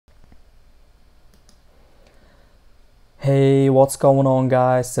Hey, what's going on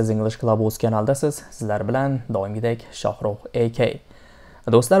guys? Siz English Club o'z kanaldasiz. Sizlar bilan doimgidek Shohruh AK.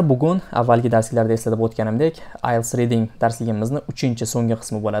 Do'stlar, bugun avvalgi darsliklarda eslatib o'tganimdek IELTS Reading darsligimizni 3-so'nggi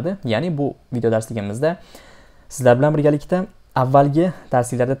qismi bo'ladi. Ya'ni bu video darsligimizda sizlar bilan birgalikda avvalgi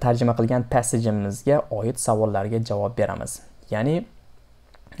darsliklarda tarjima qilgan passage'imizga oid savollarga javob beramiz. Ya'ni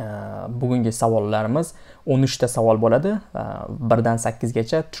bugungi savollarimiz 13 ta savol bo'ladi. 1 dan 8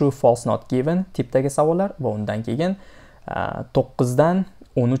 gacha true, false, not given tipdagi savollar va undan keyin 9 dan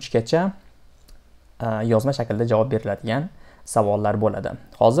 13 gacha yozma shaklda javob beriladigan savollar bo'ladi.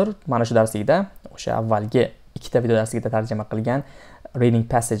 Hozir mana shu darslikda o'sha avvalgi ikkita video darslikda tarjima qilgan reading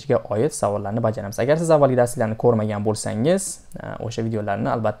passage ga oid savollarni bajaramiz. Agar siz avvalgi darsliklarni ko'rmagan bo'lsangiz, o'sha videolarni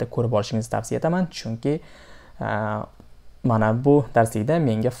albatta ko'rib olishingizni tavsiya etaman, chunki mana bu darslikda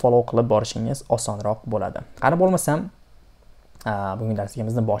menga follow qilib borishingiz osonroq bo'ladi. Qani bo'lmasam, bugungi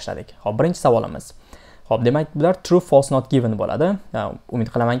darsligimizni boshladik. Xo'p, birinchi savolimiz. Xo'p, demak, bular true, false, not given bo'ladi. Umid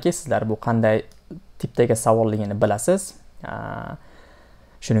qilamanki, sizlar bu qanday tipdagi savolligini bilasiz.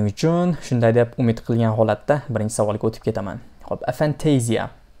 Shuning uchun shunday deb umid qilgan holatda birinchi savolga o'tib ketaman. Xo'p, aphantasia.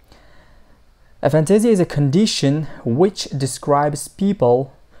 Aphantasia is a condition which describes people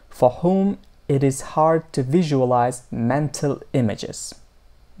for whom it is hard to visualize mental images.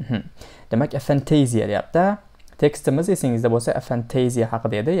 Demak, aphantasia deyapti. Tekstimiz esingizda bo'lsa aphantasia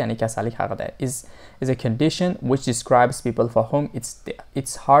haqida edi, ya'ni kasallik haqida. Is a condition which describes people for whom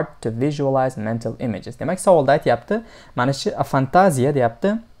it's hard to visualize mental images. Demak, savolda aytyapti, mana shu aphantasia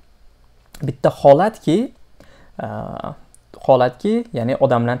deyapti. Bitta holatki, ya'ni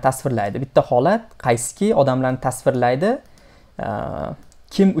odamlarni tasvirlaydi. Bitta holat qaysiki odamlarni tasvirlaydi.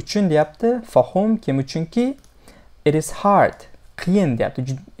 Kim uchun deyapti? For whom, kim uchunki it is hard, qiyin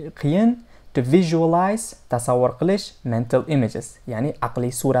deyapti. Qiyin to visualize, tasavvur qilish mental images, ya'ni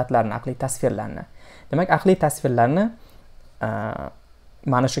aqliy suratlarni, aqliy tasvirlarni. Demak, aqliy tasvirlarni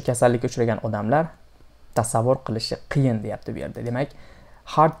mana shu kasallikka uchragan odamlar tasavvur qilishi qiyin deyapti bu yerda. Demak,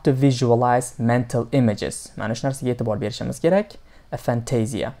 hard to visualize mental images. Mana shu narsaga e'tibor berishimiz kerak.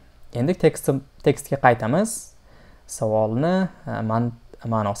 Aphantasia. Endi tekstga qaytamiz. Savolni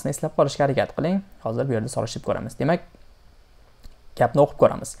ma'nosini eslab qolishga harakat qiling. Hozir bu yerda solishib ko'ramiz. Demak, gapni o'qib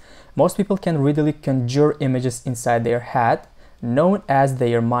ko'ramiz. Most people can readily conjure images inside their head, known as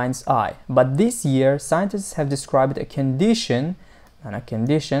their mind's eye. But this year, scientists have described a condition,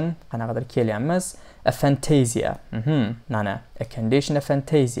 qanaqadir kelyapmiz, aphantasia. A condition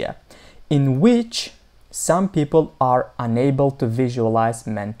aphantasia, in which some people are unable to visualize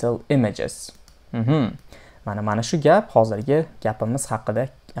mental images. Mana shu gap hozirgi gapimiz haqida,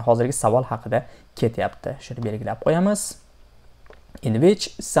 hozirgi savol haqida ketyapti. Shuni belgilab qo'yamiz. In which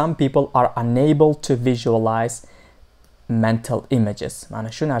some people are unable to visualize mental images. Mana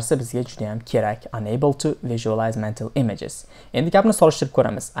shu narsa bizga juda ham kerak. Unable to visualize mental images. Endi gapni solishtirib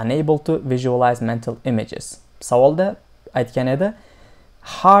ko'ramiz. Unable to visualize mental images. Savolda aytgan edi,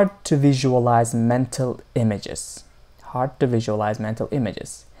 hard to visualize mental images. Hard to visualize mental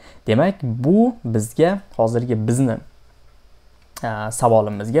images. Demak, bu bizga hozirgi bizni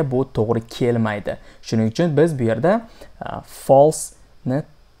savolimizga bu to'g'ri kelmaydi. Shuning uchun biz bu yerda false ni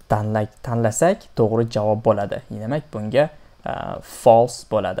tanlasak to'g'ri javob bo'ladi. Demak, bunga false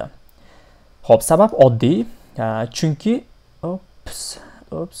bo'ladi. Xo'p, sabab oddiy, chunki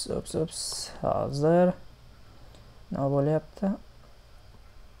hozir nima bo'lyapti?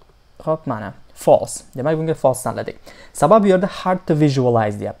 Xo'p, mana false. Demak, bunga false tanladik. Sabab bu yerda hard to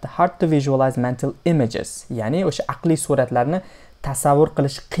visualize deyapti. Hard to visualize mental images, ya'ni o'sha aqliy suratlarni tasavvur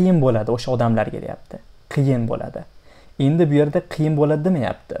qilish qiyin bo'ladi o'sha odamlarga deyapti. Qiyin bo'ladi. Endi bu yerda qiyin bo'ladi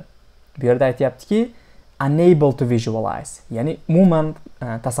demayapti. Bu yerda aytayaptiki unable to visualize, ya'ni umuman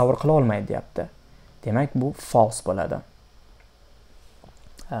tasavvur qila olmaydi deyapti. Demak, bu false bo'ladi.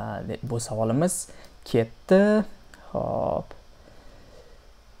 Bu savolimiz ketdi. Xo'p.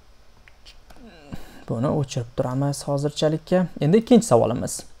 Buni o'chirib turamiz hozirchalikka. Endi ikkinchi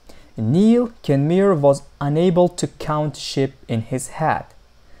savolimiz. Neil Kenmure was unable to count sheep in his head.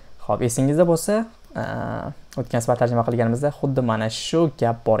 Xo'p, esingizda bo'lsa, o'tgan safar tarjima qilganimizda xuddi mana shu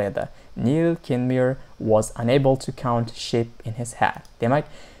gap bor edi. Neil Kenmure was unable to count sheep in his head. Demak,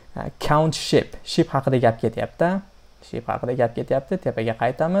 count sheep haqida gap ketyapti. Sheep haqida gap ketyapti. Tepaga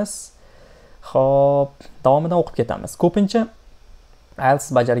qaytamiz. Xo'p, davomidan o'qib ketamiz. Ko'pincha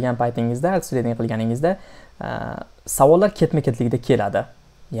IELTS bajargan paytingizda, IELTS reading qilganingizda savollar ketma-ketlikda keladi.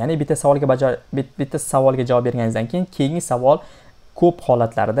 Ya'ni bitta savolga javob berganingizdan keyin keyingi savol ko'p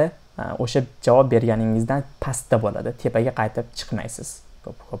holatlarda o'sha javob berganingizdan pastda bo'ladi. Tepaga qaytib chiqmaysiz.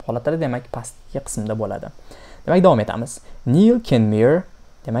 Ko'p holatlarda demak pastki qismda bo'ladi. Demak, davom etamiz. Neil Kenmure,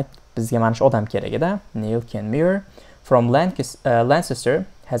 demak bizga mana shu odam kerak edi. Neil Kenmure from Lancaster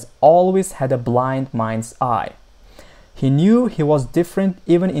has always had a blind mind's eye. He knew he was different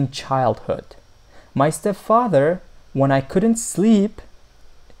even in childhood. My stepfather, when I couldn't sleep,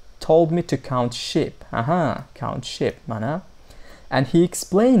 told me to count sheep. Count sheep, mana. And he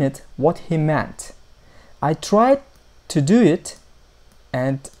explained what he meant. I tried to do it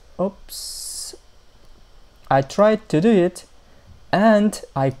and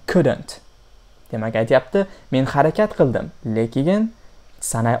I couldn't. Demak aytayapti, men harakat qildim, lekin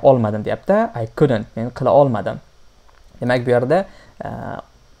sanay olmadim deyapti. I couldn't, men qila olmadim. Demak bu yerda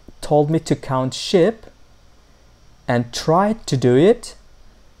told me to count sheep and tried to do it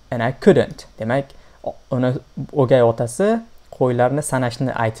and I couldn't. Demak uni o'gay otasi qo'ylarni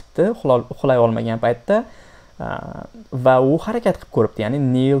sanashni aytibdi, uxlay olmagan paytda va u harakat qilib ko'ribdi. Ya'ni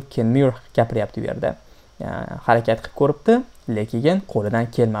Neil Kenmure gapiryapti bu yerda. Harakat qilib ko'ribdi, lekin qo'lidan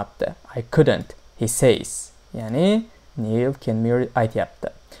kelmabdi. I couldn't, he says. Ya'ni Neil Kenmure aytayapti.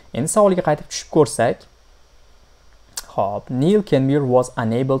 Endi savoliga qaytib tushib ko'rsak, hop, Neil Kenmure was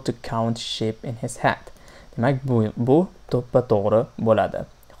unable to count sheep in his head. Demak bu to'ppa-to'g'ri bo'ladi.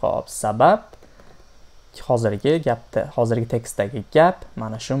 Hop, sabab hozirgi tekstdagi gap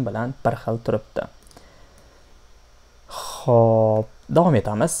mana shu bilan bir xil turibdi. Hop, davom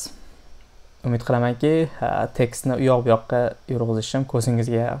etamiz. Umid qilamanki, tekstni u yoq bu yoqqa yurg'izishim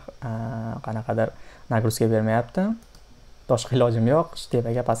ko'zingizga qanaqadir nagruzka bermayapti. Boshqa ilojim yo'q.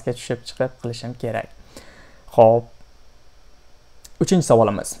 Tepaga pastga tushib chiqib qilishim kerak. Hop. 3-chi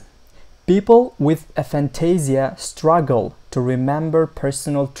savolimiz. People with aphantasia struggle to remember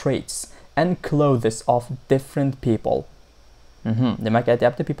personal traits and clothes of different people. Demak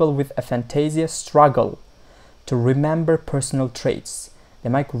aytayapti, people with aphantasia struggle to remember personal traits.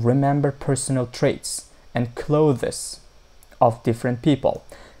 Demak remember personal traits and clothes of different people.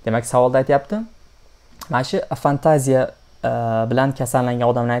 Demak savolda aytayapti, mana shu fantaziya bilan kasallangan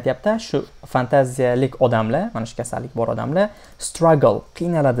odamlar aytayapti. Shu fantaziyalik odamlar, mana shu kasallik bor odamlar struggle,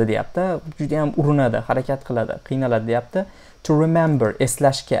 qiynaladi deyapti. Juda ham urinadi, harakat qiladi, qiynaladi deyapti. To remember,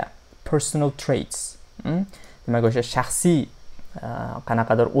 eslashga, personal traits. Demak o'sha shaxsiy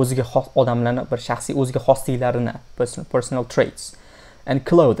qanaqadir o'ziga xos odamlarning bir shaxsiy o'ziga xosliklarini, personal traits and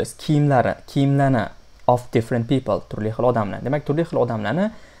clothes, kiyimlarni of different people, turli xil odamlar. Demak turli xil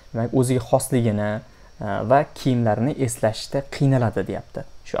odamlarni, demak o'ziga xosligini va kiyimlarini eslashda qiynaladi deyapti.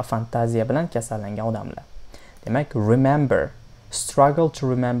 Shu fantaziya bilan kasallangan odamlar. Demak remember, struggle to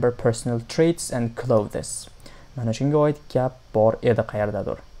remember personal traits and clothes. Mana shunga oid gap bor edi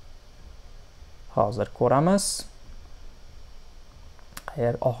qayerdadir. Hozir ko'ramiz.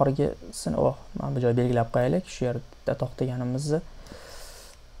 Qayer oxirgisini mana bu joy belgilab qo'yaylik. Shu yerda to'xtaganimizni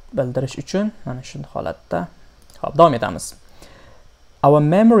bildirish uchun mana shunday holatda. Xo'p, davom etamiz. Our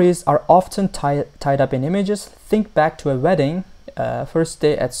memories are often tied up in images. Think back to a wedding, first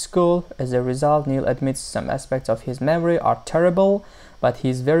day at school. As a result, Neil admits some aspects of his memory are terrible, but he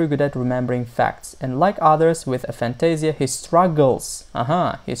is very good at remembering facts. And like others with aphantasia, he struggles.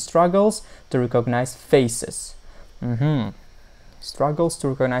 He struggles to recognize faces. Struggles to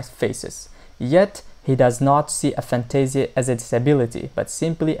recognize faces. Yet, he does not see aphantasia as a disability, but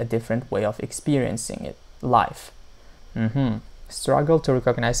simply a different way of experiencing it, life. Struggle to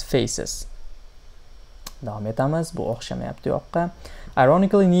recognize faces. Davom etamiz, bu o'xshamayapti yoqqa.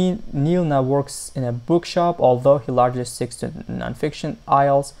 Ironically, Neil now works in a bookshop, although he largely sticks to non-fiction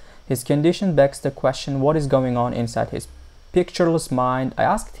IELTS. His condition begs the question, what is going on inside his pictureless mind? I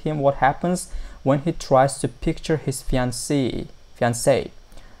asked him what happens when he tries to picture his fiancée.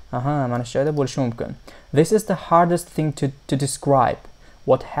 Mana shu yerda bo'lishi mumkin. This is the hardest thing to describe.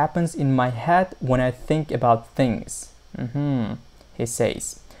 What happens in my head when I think about things. He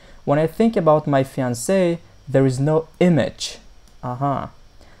says, when I think about my fiancée, there is no image.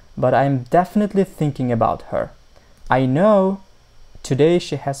 But I'm definitely thinking about her. I know today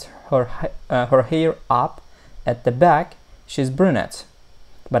she has her hair up at the back. She's brunette.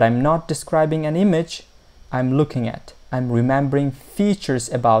 But I'm not describing an image I'm looking at. I'm remembering features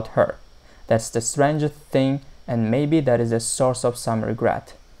about her. That's the strangest thing, and maybe that is a source of some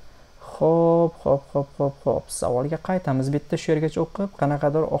regret. Hop. Savolga qaytamiz. Bitta shu yergacha o'qib,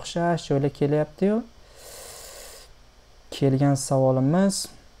 qanaqadir o'xshash joylar kelyapti-yu. Kelgan savolimiz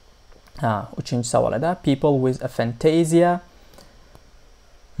 3-chi savolida people with aphantasia.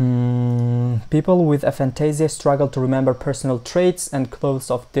 People with aphantasia struggle to remember personal traits and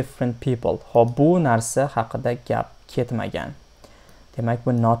clothes of different people. Hop, bu narsa haqida gap ketmagan. Demak,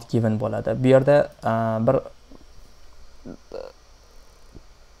 bu not given bo'ladi. Bu yerda bir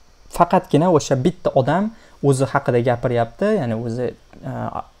faqatgina o'sha bitta odam o'zi haqida gapiryapti, ya'ni o'zi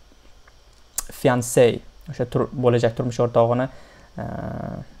fiancé o'sha bo'lajak turmush o'rtog'ini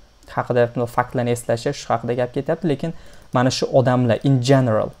haqida faktlarni eslashi shu haqida gap ketyapti, lekin mana shu odamlar in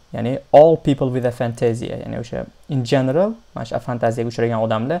general, ya'ni all people with a fantasia, ya'ni o'sha in general mana shu fantaziyaga uchragan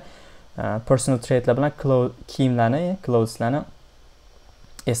odamlar personal traitlar bilan clotheslarni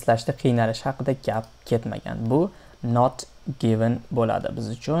eslashda qiynalish haqida gap ketmagan. Bu not given bo'ladi biz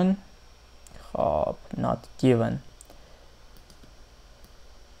uchun. Xo'p, not given.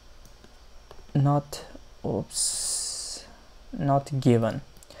 Not given.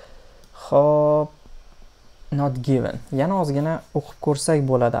 Xo'p, not given. Yana ozgina o'qib ko'rsak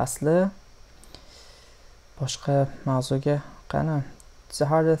bo'ladi asli. Boshqa mavzuga qani. It's a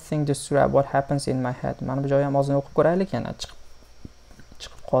harder thing to describe what happens in my head. Mana bu joyi ham ozgina o'qib ko'raylik, yana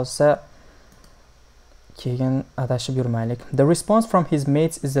chiqib qolsa keyin adashib yurmaylik. The response from his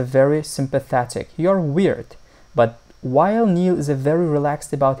mates is a very sympathetic. You're weird. But while Neil is a very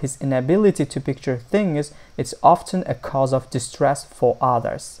relaxed about his inability to picture things, it's often a cause of distress for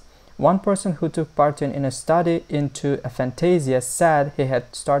others. One person who took part in a study into a fantasia said he had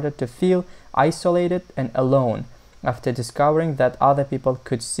started to feel isolated and alone after discovering that other people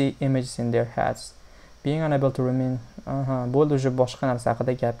could see images in their heads. Being unable to remain... bo'ldi, o'sha boshqa narsa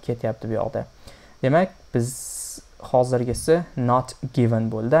haqida gap ketyapti bu yoqda. Demak, biz hozirgisi not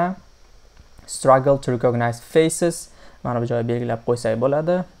given bo'ldi. Struggle to recognize faces. Mana bu joyga belgilab qo'ysak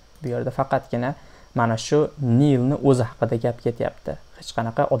bo'ladi. Bu yerda faqatgina mana shu Neilni o'zi haqida gap ketyapti. Hech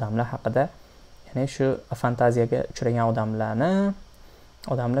qanaqa odamlar haqida, ya'ni shu fantaziyaga uchragan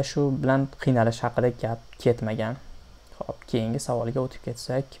odamlar shu bilan qiynalish haqida gap ketmagan. Xo'p, keyingi savolga o'tib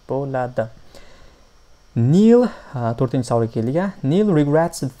ketsak bo'ladi. Neil, 4-savolga keldik. Neil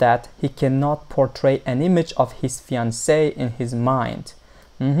regrets that he cannot portray an image of his fiancée in his mind.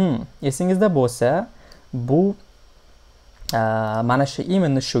 Esingizda bo'lsa, bu mana shu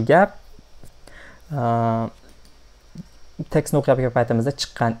imенно shu gap tekstni o'qiyotgan paytimizda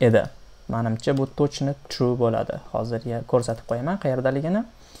chiqqan edi. Menimcha bu точно true bo'ladi. Hozirga ko'rsatib qo'yaman qayerdaligini.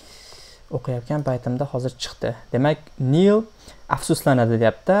 O'qiyotgan paytimda hozir chiqdi. Demak, Neil afsuslanadi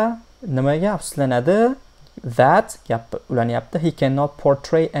deyapti. Nimaga afsuslanadi? That gap ulanyapti. He cannot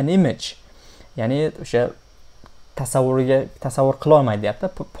portray an image. Ya'ni o'sha tasavvur qila olmaydi deyapti.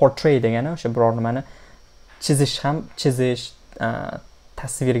 Portray degani o'sha biror nimani chizish,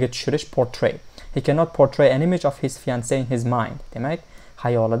 tasvirga tushirish, portray. He cannot portray an image of his fiancée in his mind. Demak,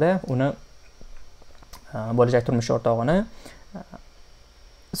 xayolida uni bo'lajak turmush o'rtog'ini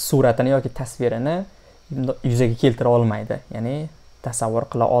suratini yoki tasvirini yuzaga keltira olmaydi. Ya'ni tasavvur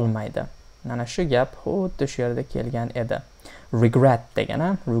qila olmaydi. Mana shu gap xuddi shu yerda kelgan edi. Regret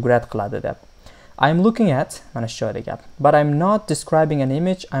degani, regret qiladi deb. I'm looking at, mana shu joyda gap. But I'm not describing an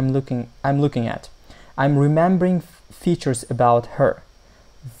image I'm looking at. I'm remembering features about her.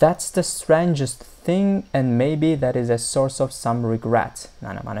 That's the strangest thing and maybe that is a source of some regret.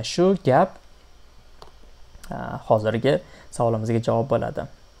 Mana shu gap hozirgi savolimizga javob bo'ladi.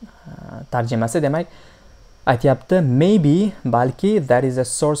 Tarjimasi demak aytayapti, maybe, balki that is a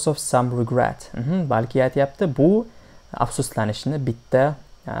source of some regret. Balki aytayapti, bu afsuslanishni bitta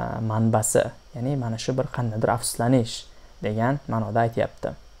manbasi. Ya'ni mana shu bir qandaydir afsuslanish degan ma'noda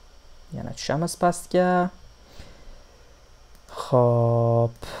aytayapti. Yana tushamiz pastga.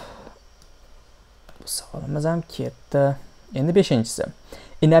 Xo'p. Bu savolimiz ham ketdi. Endi 5-inchisi.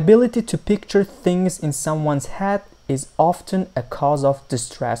 Inability to picture things in someone's head is often a cause of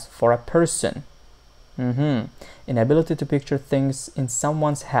distress for a person. Inability to picture things in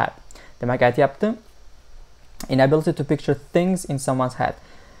someone's head. Demak aytayapti, inability to picture things in someone's head.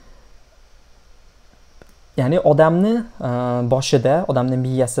 Ya'ni odamni boshida, odamning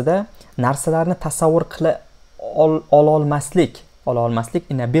miyasida narsalarni tasavvur qila ololmaslik,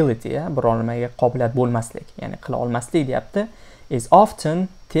 inability, biror nimaga qobiliyat bo'lmaslik, ya'ni qila olmaslik deyapti, is often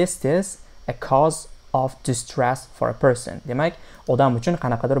tez a cause of distress for a person. Demak, odam uchun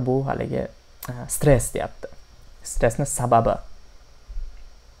qanaqadir bu haligi stress deyapti. Stressning sababi.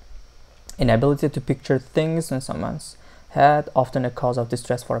 Inability to picture things in someone's head often a cause of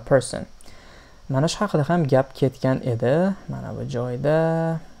distress for a person. Mana shu haqida ham gap ketgan edi. Mana bu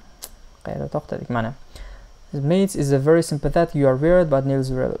joyda qayerda to'xtadik? Mana. His mates is a very sympathetic, you are weird, but Neil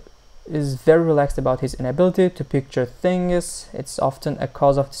is very relaxed about his inability to picture things. It's often a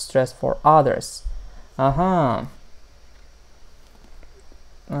cause of distress for others. Mana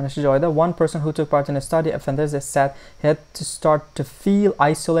shu joyda one person who took part in a study of fantasy said he had to start to feel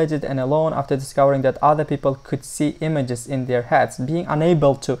isolated and alone after discovering that other people could see images in their heads. Being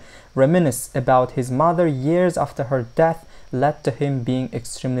unable to reminisce about his mother years after her death led to him being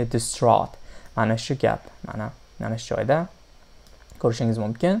extremely distraught. Mana shu gap, mana shu joyda ko'rishingiz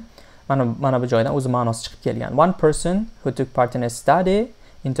mumkin. mana bu joydan o'zi ma'nosi chiqib kelgan. One person who took part in a study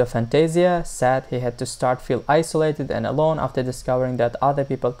into fantasia said he had to start feel isolated and alone after discovering that other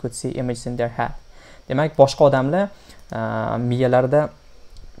people could see images in their head. Demak, boshqa odamlar miyalarida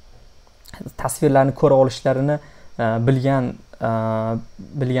tasvirlarni ko'ra olishlarini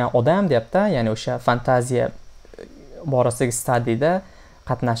bilgan odam deyapti, ya'ni o'sha fantaziya borasidagi studiyada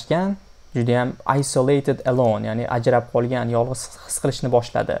qatnashgan, juda ham isolated alone, ya'ni ajrab qolgan, yolg'iz his qilishni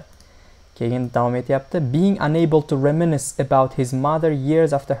boshladi. Keyin davom etyapti. Being unable to reminisce about his mother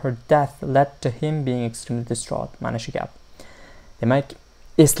years after her death led to him being extremely distraught. Mana shu gap. Demak,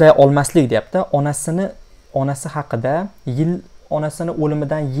 eslay olmaslik deyapti. Onasi haqida onasini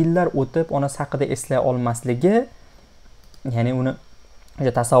o'limidan yillar o'tib, onasi haqida eslay olmasligi, ya'ni uni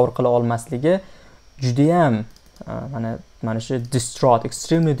o'sha tasavvur qila olmasligi juda ham mana shu distraught,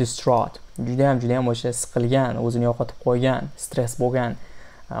 extremely distraught, juda ham o'sha siqilgan, o'zini yo'qotib qo'ygan, stress bo'lgan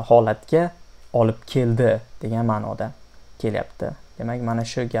holatga olib keldi degan ma'noda kelyapti. Demak, mana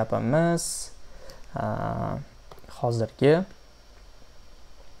shu gapimiz hozirgi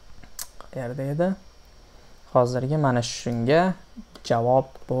qayerda edi? Hozirgi mana shunga javob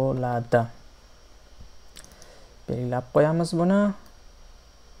bo'ladi. Belgilab qo'yamiz buni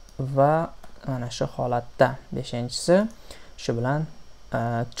va mana shu holatda 5-inchisi shu bilan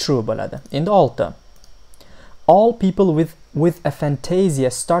true bo'ladi. Endi 6. All people with a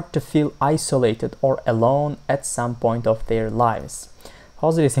fantasia start to feel isolated or alone at some point of their lives.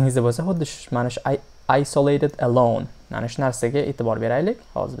 Hozir esingizda bo'lsa, xuddi mana shu isolated alone, mana shu narsaga e'tibor beraylik.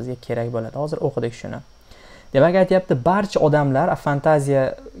 Hozir bizga kerak bo'ladi. Hozir o'qidik shuni. Demak, aytyapti, barcha odamlar,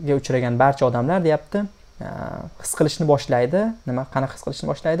 fantaziyaga uchragan barcha odamlar deyapti, his qilishni boshlaydi. Qanaqa his qilishni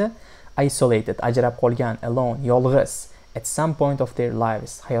boshlaydi? Isolated, ajrab qolgan, alone, yolg'iz, at some point of their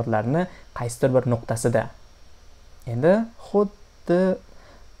lives, hayotlarini qaysidir bir nuqtasida. Endi xuddi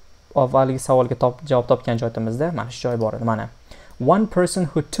avvalgi savolga javob topgan joyimizda mana shu joy bor edi. Mana. One person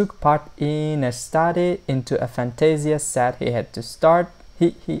who took part in a study into a fantasia said he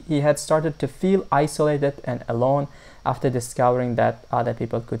had started to feel isolated and alone after discovering that other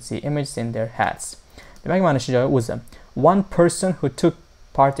people could see images in their heads. Demak, mana shu joy o'zi. One person who took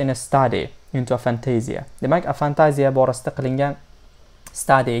part in a study into a fantasia. Demak, a fantaziya borasida qilingan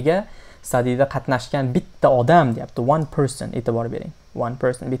studiyada qatnashgan bitta odam deyapti. One person, e'tibor bering. One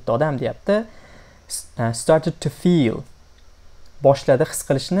person, bitta odam deyapti. Started to feel, boshladi his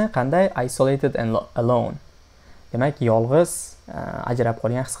qilishni qanday? Isolated and alone. Demak, yolg'iz, ajrab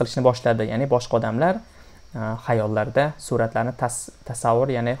qolgan his qilishni boshladi. Ya'ni boshqa odamlar xayollarda suratlarni tasavvur,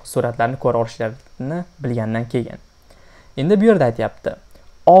 ya'ni suratlarni ko'ra olishlarini bilgandan keyin. Endi bu yerda aytyapti.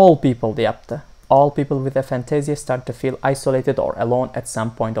 All people deyapti. All people with a fantasia start to feel isolated or alone at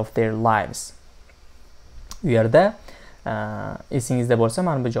some point of their lives. Bu yerda esingizda bo'lsa,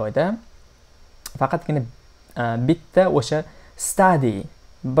 mana bu joyda faqatgina bitta o'sha study,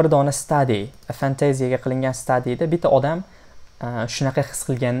 bir dona study, fantaziyaga qilingan studyda bitta odam shunaqa his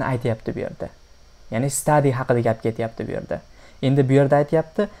qilganini aytyapti bu yerda. Ya'ni study haqida gap ketyapti bu yerda. Endi bu yerda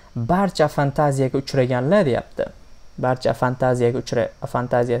aytyapti, barcha fantaziyaga uchraganlar deyapti. Barcha fantaziya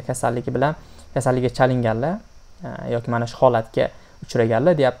kasalligiga chalinganlar yoki mana shu holatga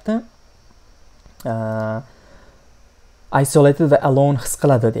uchraganlar deyapti. Isolated va alone his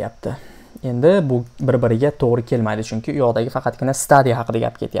qiladi deyapti. Endi bu bir-biriga to'g'ri kelmaydi, chunki u yoqdagi faqatgina study haqida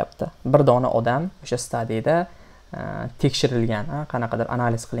gap ketyapti. Bir dona odam o'sha studiyada tekshirilgan, qanaqadir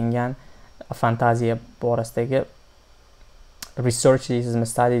analiz qilingan fantaziya borasidagi research deysizmi,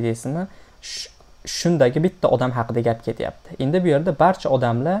 study deysizmi, shundagi bitta odam haqida gap ketyapti. Endi bu yerda barcha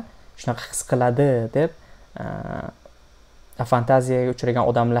odamlar shunaqa his qiladi deb fantaziyaga uchragan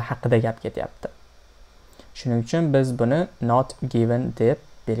odamlar haqida gap ketyapti. Shuning uchun biz buni not given deb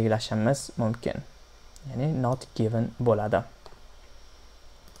belgilashimiz mumkin. Ya'ni not given bo'ladi.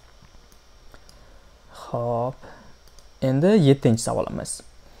 Xo'p. Endi 7-savolimiz.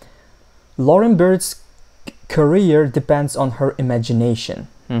 Lauren Bird's career depends on her imagination.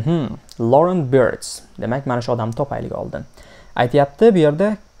 Lauren Bird's. Demak, mana shu odamni topaylik oldin. Aytyapti, bu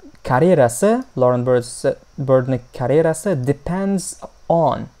yerda karyerasi, Lauren Bird'ning karyerasi depends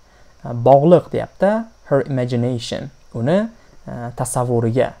on, bog'liq deyapti, her imagination, uni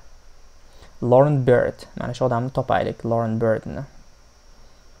tasavvuriga. Lauren Bird, mana shu odamni topaylik, Lauren Birdni.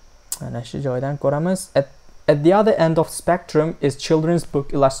 Mana shu joydan ko'ramiz. At the other end of spectrum is children's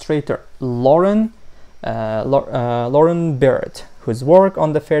book illustrator Lauren Bird, whose work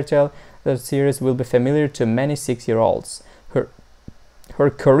on the fairytale series will be familiar to many 6-year-olds. Her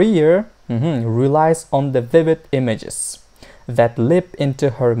career relies on the vivid images that leap into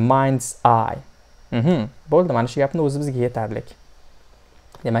her mind's eye. Bo'ldi, mana shu gapni o'zi bizga yetarlik.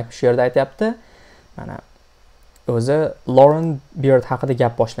 Demak, shu yerda aytayapti, mana o'zi Lauren Beard haqida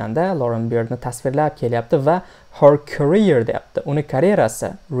gap boshlandi. Lauren Beardni tasvirlab kelyapti va her career deyapti. Uni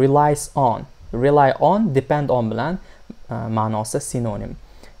karyerasi relies on. Rely on, depend on bilan ma'nosi sinonim.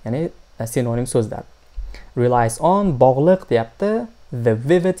 Ya'ni sinonim so'zlar. Relies on bog'liq deyapti. The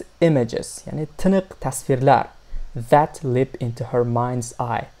vivid images, ya'ni tiniq tasvirlar that leap into her mind's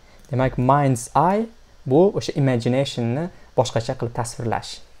eye. Demak, mind's eye bu o'sha imaginationni boshqacha qilib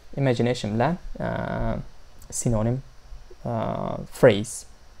tasvirlash. Imagination bilan sinonim phrase.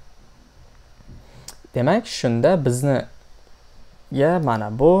 Demak, shunda bizniga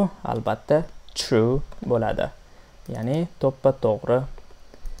mana bu albatta true bo'ladi. Ya'ni to'ppa to'g'ri.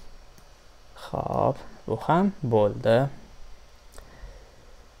 Xo'p, bu ham bo'ldi.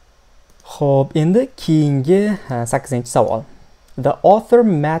 Xo'p, endi keyingi 8-savol. The author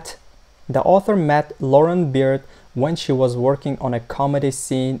met Lauren Beard when she was working on a comedy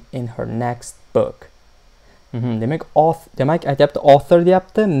scene in her next book. Demak, aytayapti author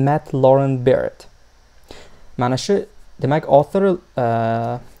deyapti, met Lauren Beard. Mana shu demak author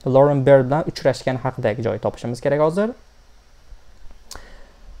Lauren Beard bilan uchrashgan haqidagi joy topishimiz kerak hozir.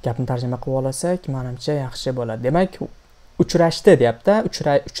 Gapni tarjima qilib olasak, menimcha yaxshi bo'ladi. Demak, uchrashdi deyapti.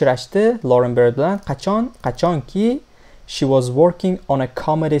 Uchrashdi Lauren Beard bilan qachonki she was working on a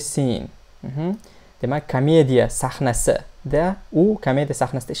comedy scene. Demak, komediya sahnasida, u komediya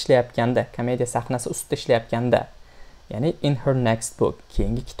sahnasida ishlayotganda, komediya sahnasi ustida ishlayotganda, ya'ni in her next book,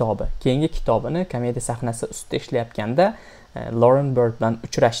 keyingi kitobini komediya sahnasi ustida ishlayotganda Lauren Beard bilan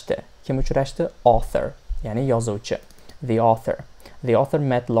uchrashdi. Kim uchrashdi? Author, ya'ni yozuvchi. The author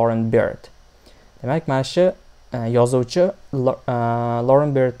met Lauren Beard. Demak, mana shu yozuvchi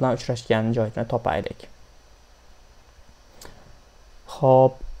Lauren Beard bilan uchrashgan joyini topaylik.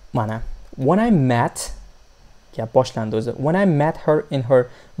 Xo'p, mana when I met her in her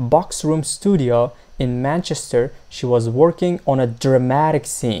box room studio in Manchester, she was working on a dramatic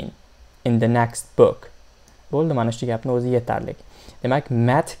scene in the next book. Bo'ldi, mana shu gapni o'zi yetarli. Demak,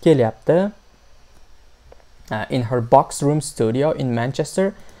 met kelyapti. In her box room studio in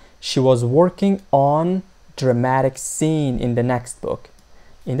Manchester, she was working on dramatic scene in the next book.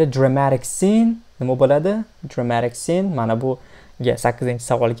 Endi dramatic scene nima bo'ladi? Dramatic scene mana bu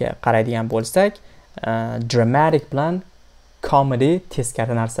 8-savolga qaraydigan bo'lsak, dramatic bilan comedy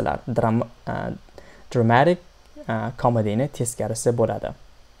teskari narsalar. Dramatic comedyni teskarisi bo'ladi.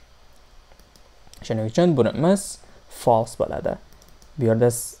 Shuning uchun bunimiz false bo'ladi. Bu yerda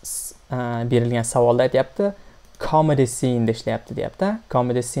berilgan savolda aytayapti, comedy scene da ishlayapti deyapti.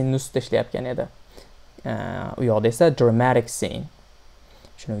 Comedy scene ustida ishlayotgan edi. U yoqda esa dramatic scene.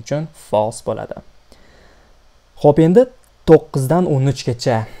 Shuning uchun false bo'ladi. Xo'p, endi 9dan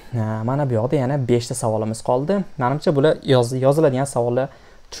 13gacha. Mana bu yoqda yana 5 ta savolimiz qoldi. Menimcha bular yoziladigan savollar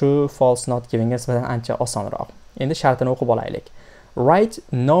true, false, not giving nisbatan ancha osonroq. Endi shartini o'qib olaylik. Write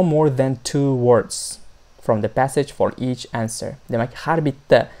no more than 2 words from the passage for each answer. Demak, har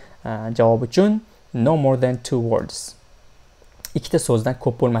bitta javob uchun no more than 2 words. Ikkita so'zdan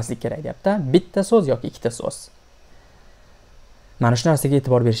ko'p bo'lmaslik kerak deyapti. Bitta so'z yoki ikkita so'z. Mana shu narsaga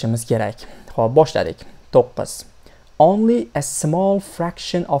e'tibor berishimiz kerak. Xo'p, boshladik. 9. Only a small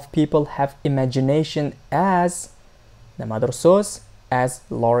fraction of people have imagination as nimadir so'z as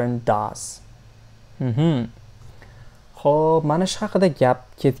Lauren does. Xo'p, mana shu haqida gap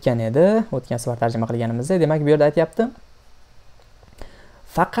ketgan edi o'tgan safar tarjima qilganimizda. Demak, bu yerda aytayapti,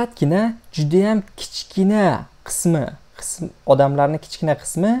 faqatgina juda ham kichkina qismi, odamlarning kichkina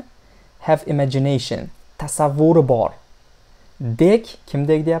qismi have imagination, tasavvuri bor. Dek,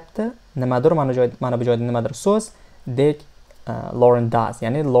 kimdek deyapti? Nimadir mana bu joyda nimadir so'z dek Lauren does,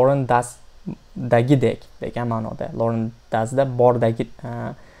 ya'ni Lauren does dagidek degan ma'noda. Lauren does da bordagi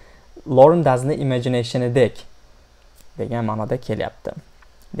Lauren does ni imaginationi dek degan ma'noda kelyapti.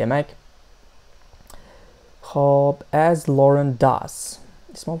 Demak, xo'p, as Lauren does.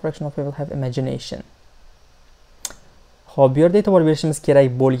 A small fraction of people have imagination. Xo'p, bu yerda e'tibor berishimiz kerak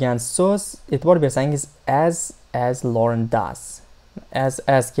bo'lgan so'z, e'tibor bersangiz as Lauren does.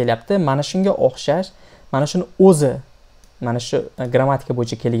 As kelyapti. Mana shunga o'xshash, mana shuni o'zi, mana shu grammatika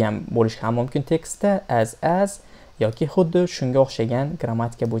bo'yicha kelgan bo'lishi ham mumkin tekstda as yoki xuddi shunga o'xshagan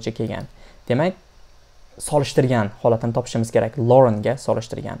grammatika bo'yicha kelgan. Demak, solishtirgan holatini topishimiz kerak. Laurenga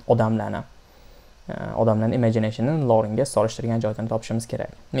solishtirgan odamlarning imaginationini Laurenga solishtirgan joyini topishimiz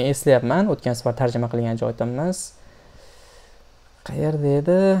kerak. Men eslayapman, o'tgan safar tarjima qilgan joyimiz qayerda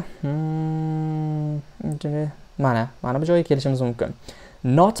edi? Mana bu joyga kelishimiz mumkin.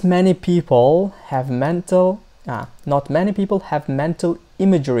 Not many people have mental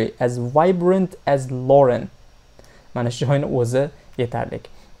imagery as vibrant as Lauren. Mana shu joyni o'zi yetarli.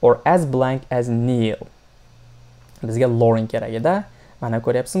 Or as blank as Neil. Bizga Lauren kerak edi. Mana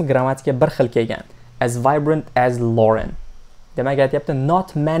ko'ryapsizmi, grammatika bir xil kelgan. As vibrant as Lauren. Demak, aytyapti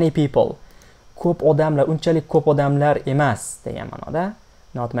not many people. Ko'p odamlar, unchalik ko'p odamlar emas degan ma'noda.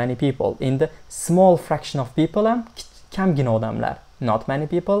 Not many people. In the small fraction of people ham kamgina odamlar. Not many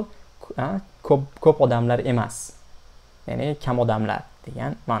people, ko'p odamlar emas. Ya'ni kam odamlar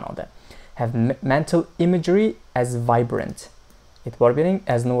degan ma'noda. Have mental imagery as vibrant. E'tibor bering,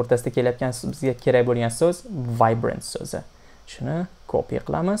 asning o'rtasida kelayotgan bizga kerak bo'lgan so'z vibrant so'zi. Shuni copy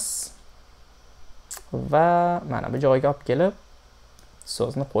qilamiz va mana bu joyga olib kelib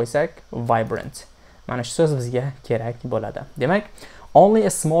so'zni qo'ysak vibrant. Mana shu so'z bizga kerak bo'ladi. Demak, only a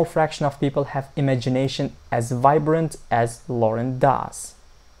small fraction of people have imagination as vibrant as Lauren does.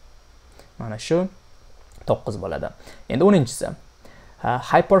 Mana shu 9 bo'ladi. Endi 10-chisi.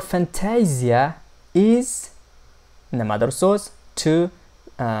 Hyperphantasia is nimadir so'z? To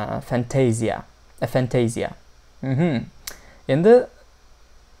fantasia. A fantasia. Endi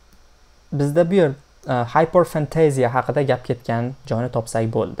bizda bu yer hyperphantasia haqida gap ketgan joyni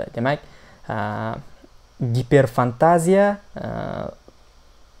topsak bo'ldi. Demak, giperfantaziya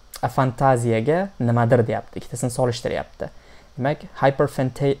fantaziyaga nimadir deyapti. Ikkitasini solishtiryapti. Demak,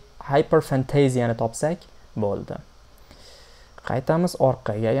 hyperfantaziyani topsak bo'ldi. Qaytamiz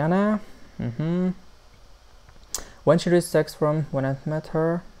orqaga yana. When she reads text from when I met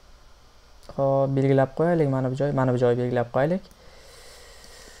her. Belgilab qo'yaylik, mana bu joy belgilab qo'yaylik.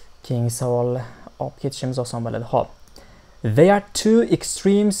 Keyingi savolni olib ketishimiz oson bo'ladi. Xo'p. There are two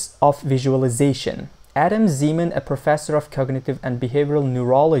extremes of visualization. Adam Zeman, a professor of cognitive and behavioral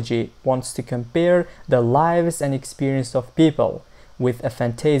neurology, wants to compare the lives and experience of people with a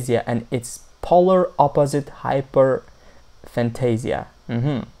fantasia and its polar opposite hyperphantasia.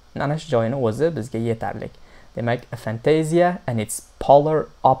 Mana shu joyini o'zi bizga yetarli. Demak, a fantasia and its polar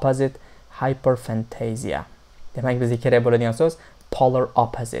opposite hyperphantasia. Demak, bizga kerak bo'ladigan so'z polar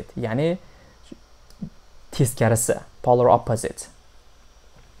opposite, ya'ni teskarisi, polar opposite.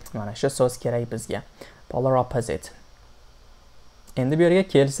 Mana shu so'z kerak bizga. Polar opposite. Endi bu yerga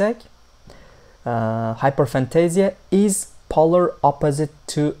kelsak, hyperphantasia is polar opposite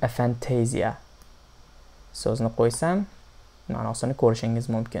to a fantasia. So'zni qo'ysam, ma'nosini ko'rishingiz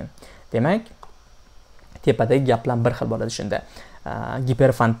mumkin. Demak, tepadagi gaplar bir xil bo'ladi shunda.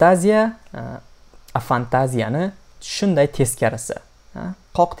 Giperfantaziya, afantaziyani shunday teskarisi,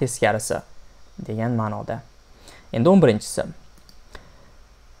 qoq teskarisi degan ma'noda. Endi 11-chisi.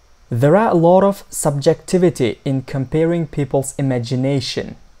 There are a lot of subjectivity in comparing people's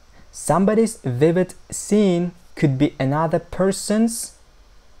imagination. Somebody's vivid scene could be another person's.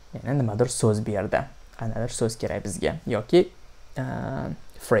 Ya'ni nimadir so'z bu yerda. Qanaqadir so'z kerak bizga yoki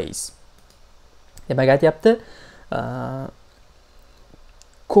phrase. Demak, aytyapti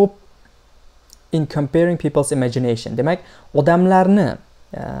ko'p in comparing people's imagination. Demak, odamlarni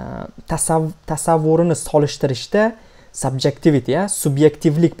tasavvurini solishtirishda subjectivity,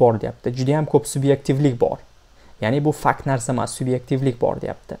 subyektivlik bor deyapti. Juda ham ko'p subyektivlik bor. Ya'ni bu fakt narsa emas, subyektivlik bor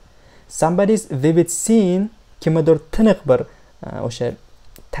deyapti. Somebody's vivid scene, kimdir tiniq bir o'sha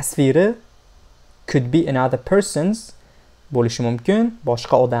tasviri could be another person's bo'lishi mumkin,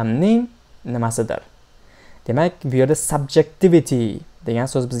 boshqa odamning nimasidir. Demak, bu yerda subjectivity degan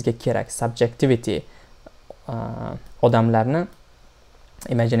so'z bizga kerak. Subjectivity odamlarni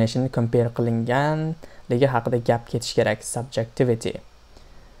imagination compare qilinganligi haqida gap ketish kerak. Subjectivity.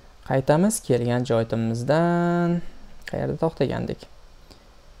 Qaytamiz kelgan joyimizdan. Qayerda to'xtagandik?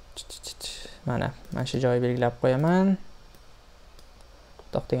 Mana shu joyni belgilab qo'yaman.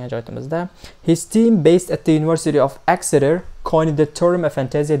 To'xtagan joyimizda. His team based at the University of Exeter coined the term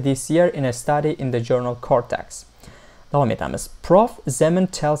aphantasia this year in a study in the journal Cortex. Davom etamiz. Prof. Zeman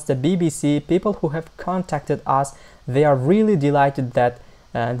tells the BBC people who have contacted us they are really delighted that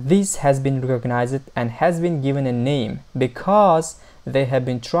this has been recognized and has been given a name because they have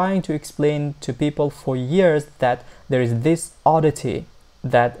been trying to explain to people for years that there is this oddity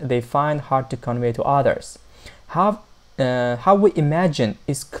that they find hard to convey to others. How we imagine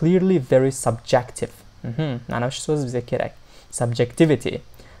is clearly very subjective. Mana shu so'z bizga kerak. Subjectivity.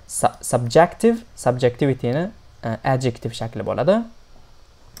 Subjectivity-ni adjective shakli bo'ladi.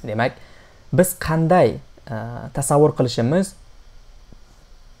 Demak, biz qanday tasavvur qilishimiz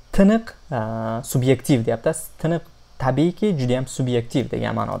tiniq subyektiv deyapti. Tiniq tabiiyki juda ham subyektiv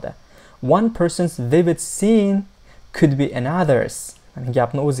degan ma'noda. One person's vivid scene could be another's.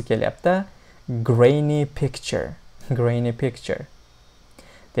 Gapni o'zi kelyapti. Grainy picture. Grainy picture.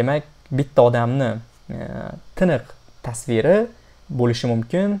 Demak, bitta odamni tiniq tasviri bo'lishi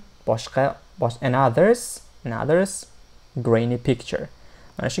mumkin, boshqa another's grainy picture.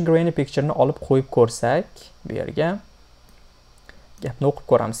 Mana shu grainy picture ni olib qo'yib ko'rsak, bu yerga gapni o'qib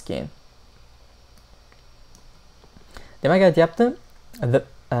ko'ramiz keyin. Demak, aytyapti,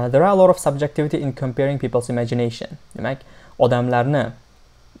 there are a lot of subjectivity in comparing people's imagination. Demak, odamlarni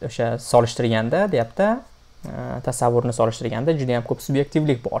o'sha solishtirganda, deyapti, tasavvurni solishtirganda juda ham ko'p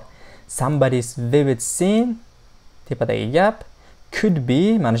subyektivlik bor. Somebody's vivid scene, tepadagi gap, could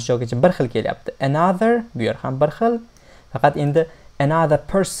be, mana shu joygacha bir xil kelyapti. Another, bu yer ham bir xil. Faqat endi another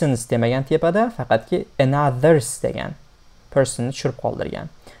persons demagan tepada, faqatki anothers degan personni tushirib qoldirgan.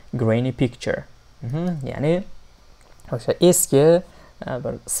 Grainy picture. Ya'ni o'sha eski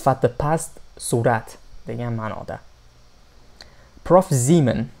bir sifati past surat degan ma'noda. Prof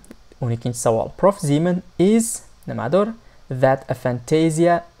Zeman, 12-chi savol. Prof Zeman is nimadir? That a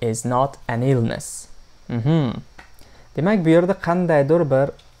fantasia is not an illness. Demak, bu yerda qandaydir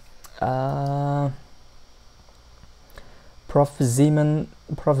bir Prof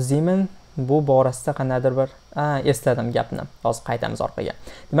Zeman bu borasida qandaydir bir esladim gapni. Hozir qaytamiz orqaga.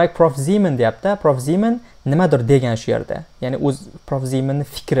 Demak, Prof Zeman deyapti. Prof Zeman nimadir degan shu yerda. Ya'ni Prof Zemanning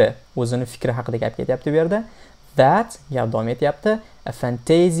fikri, o'zining fikri haqida gap ketyapti bu yerda. That gap davom etyapti. A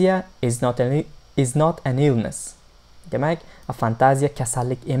fantasia is not an illness. Demak, a fantaziya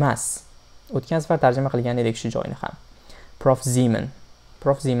kasallik emas. O'tgan safar tarjima qilgan edik shu joyni ham. Prof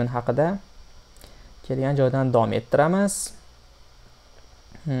Zeman haqida kelgan joydan davom ettiramiz.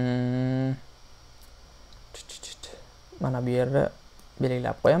 Mana bu yerni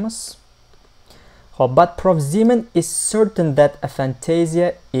belgilab qo'yamiz. Xo'p, but Prof Zeman is certain that a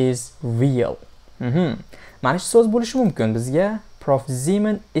fantasia is real. Mana shu so'z bo'lishi mumkin bizga. Prof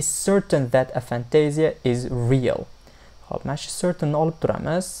Zeman is certain that a fantasia is real. Xo'p, mana shu certainni olib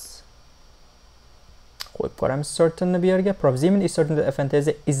turamiz. Qo'yib ko'ramiz certainni bu yerga. Prof Zeman is certain that a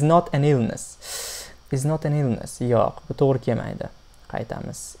fantasia is not an illness. Is not an illness. Yo'q, bu to'g'ri kelmaydi.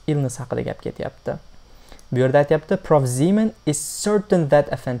 Qaytamiz. Illness haqida gap ketyapti. Bu yerda aytyapti, Prof Zeman is certain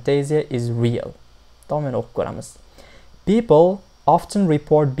that a fantasia is real. Davomini o'qib ko'ramiz. People often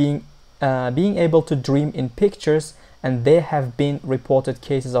report being able to dream in pictures, and there have been reported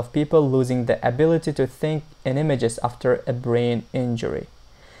cases of people losing the ability to think in images after a brain injury.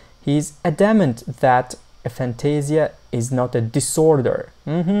 He is adamant that a fantasia is not a disorder.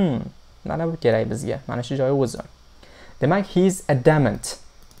 Mana bu kerak bizga. Mana shu joyi o'zi. Demak, he is adamant.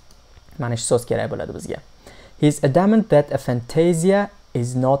 Mana shu so'z kerak bo'ladi bizga. He is adamant that a fantasia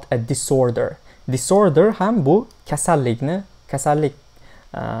is not a disorder. Disorder ham bu kasallik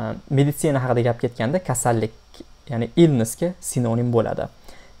meditsina haqida gap ketganda kasallik, ya'ni illnessga sinonim bo'ladi.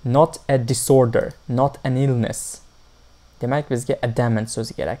 Not a disorder, not an illness. Demak, bizga adamant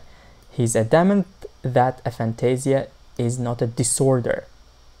so'zi kerak. He is adamant that a fantasia is not a disorder.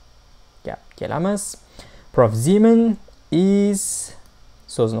 Gap kelamiz. Prof Zeman is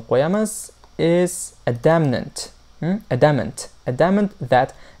so'zni qo'yamiz. Is adamant. Adamant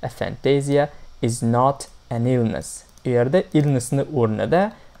that a fantasia is not an illness. Bu yerda illnessni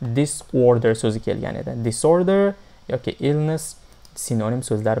o'rnida disorder so'zi kelgan edi. Disorder yoki illness sinonim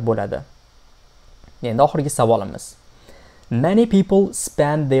so'zlar bo'ladi. Endi oxirgi savolimiz. Many people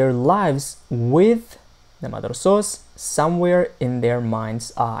spend their lives with nimadir so'z somewhere in their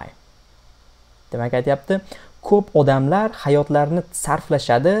mind's eye. Demak, aytyapti, ko'p odamlar hayotlarini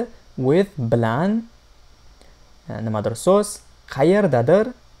sarflashadi with bilan nimadir so'z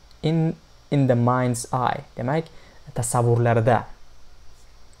qayerdadir in the mind's eye. Demak, tasavvurlarda.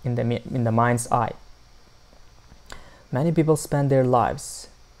 In the mind's eye. Many people spend their lives.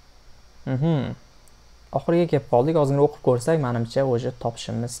 Oxiriga kelib qoldik. Ozgina o'qib ko'rsak, menimcha o'sha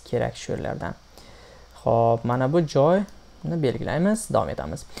topishimiz kerak shu yerlardan. Xo'p, mana bu joyni belgilaymiz, davom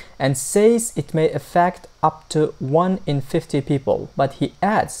etamiz. And says it may affect up to 1 in 50 people, but he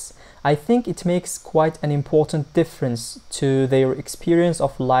adds, I think it makes quite an important difference to their experience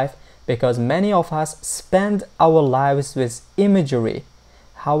of life because many of us spend our lives with imagery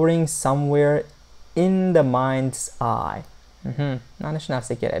hovering somewhere in the mind's eye. Mana shu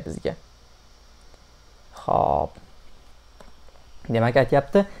narsa kerak bizga. Xo'p. Demak,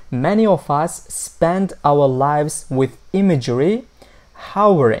 aytyapti, many of us spend our lives with imagery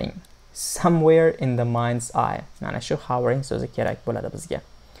hovering somewhere in the mind's eye. Mana shu hovering so'zi kerak bo'ladi bizga.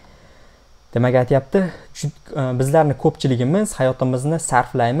 Demak, aytyapti, bizlarning ko'pchiligimiz hayotimizni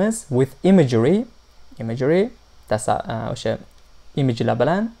sarflaymiz with imagery o'sha imagelar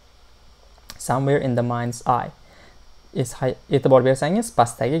bilan somewhere in the mind's eye. E'tibor bersangiz,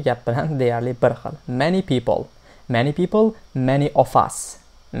 pastdagi gap bilan deyarli bir xil. Many people, many of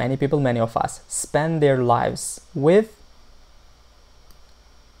us spend their lives with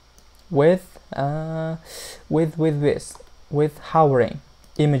with hovering.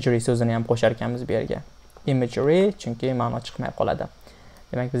 Imagery so'zini ham qo'shar ekanmiz bu yerga. Imagery chunki ma'no chiqmay qoladi.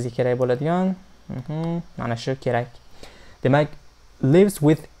 Demak, bizga kerak bo'ladigan mana shu kerak. Demak, lives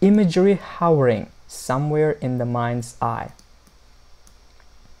with imagery hovering somewhere in the mind's eye.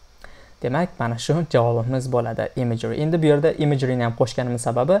 Demak, mana shu javobimiz bo'ladi, imagery. Endi bu yerda imagery ni ham qo'shganimiz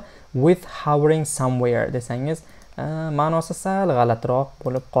sababi with hovering somewhere desangiz, ma'nosi sal g'alatiroq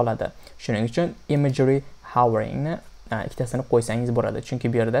bo'lib qoladi. Shuning uchun imagery hovering ni ikkitasini qo'ysangiz bo'ladi.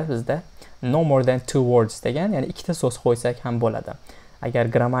 Chunki bu yerda bizda no more than two words degan, ya'ni ikkita so'z qo'ysak ham bo'ladi. Agar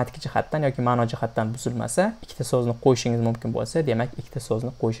grammatik jihatdan yoki ma'no jihatdan buzilmasa, ikkita so'zni qo'yishingiz mumkin bo'lsa, demak ikkita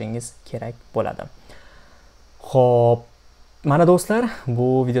so'zni qo'yishingiz kerak bo'ladi. Xo'p, mana do'stlar,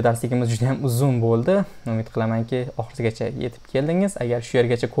 bu video darsligimiz juda ham uzun bo'ldi. Umid qilamanki, oxirigacha yetib keldingiz. Agar shu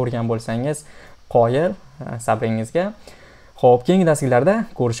yergacha ko'rgan bo'lsangiz, qoyil sabringizga. Xo'p, keyingi darsliklarda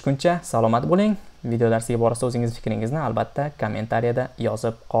ko'rishguncha salomat bo'ling. Video darsiga borasida o'zingiz fikringizni albatta kommentariyada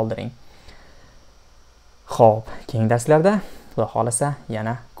yozib qoldiring. Xo'p, keyingi darslarda Xudo xolasa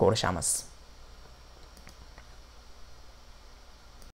yana ko'rishamiz.